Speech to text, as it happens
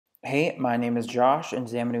Hey, my name is Josh, and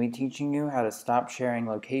today I'm going to be teaching you how to stop sharing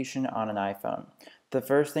location on an iPhone. The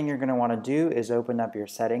first thing you're going to want to do is open up your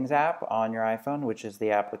Settings app on your iPhone, which is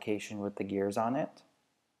the application with the gears on it.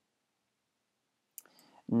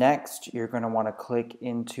 Next, you're going to want to click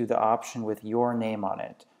into the option with your name on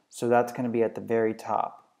it. So that's going to be at the very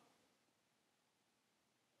top.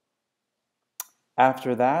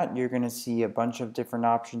 After that, you're going to see a bunch of different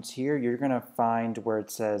options here. You're going to find where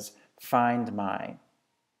it says Find My,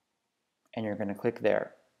 and you're going to click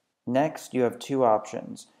there. Next, you have two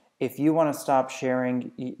options. If you want to stop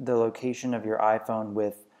sharing the location of your iPhone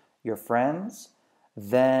with your friends,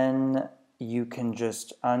 then you can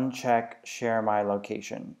just uncheck Share My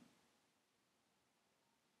Location.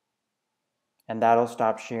 And that'll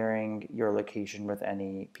stop sharing your location with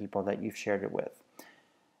any people that you've shared it with.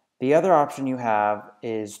 The other option you have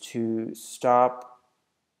is to stop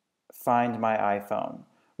Find My iPhone,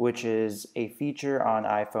 which is a feature on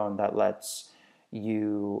iPhone that lets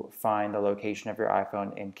you find the location of your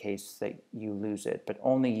iPhone in case that you lose it, but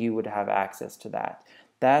only you would have access to that.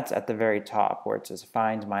 That's at the very top where it says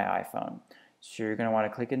Find My iPhone. So you're going to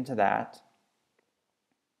want to click into that.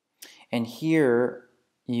 And here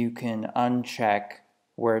you can uncheck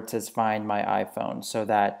where it says Find My iPhone so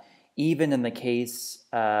that even in the case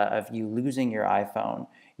of you losing your iPhone,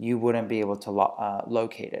 you wouldn't be able to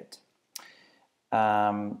locate it.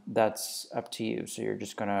 That's up to you. So you're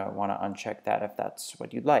just going to want to uncheck that if that's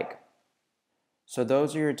what you'd like. So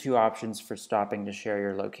those are your two options for stopping to share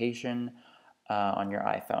your location on your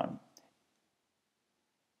iPhone.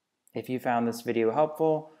 If you found this video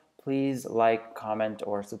helpful, please like, comment,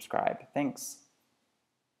 or subscribe. Thanks.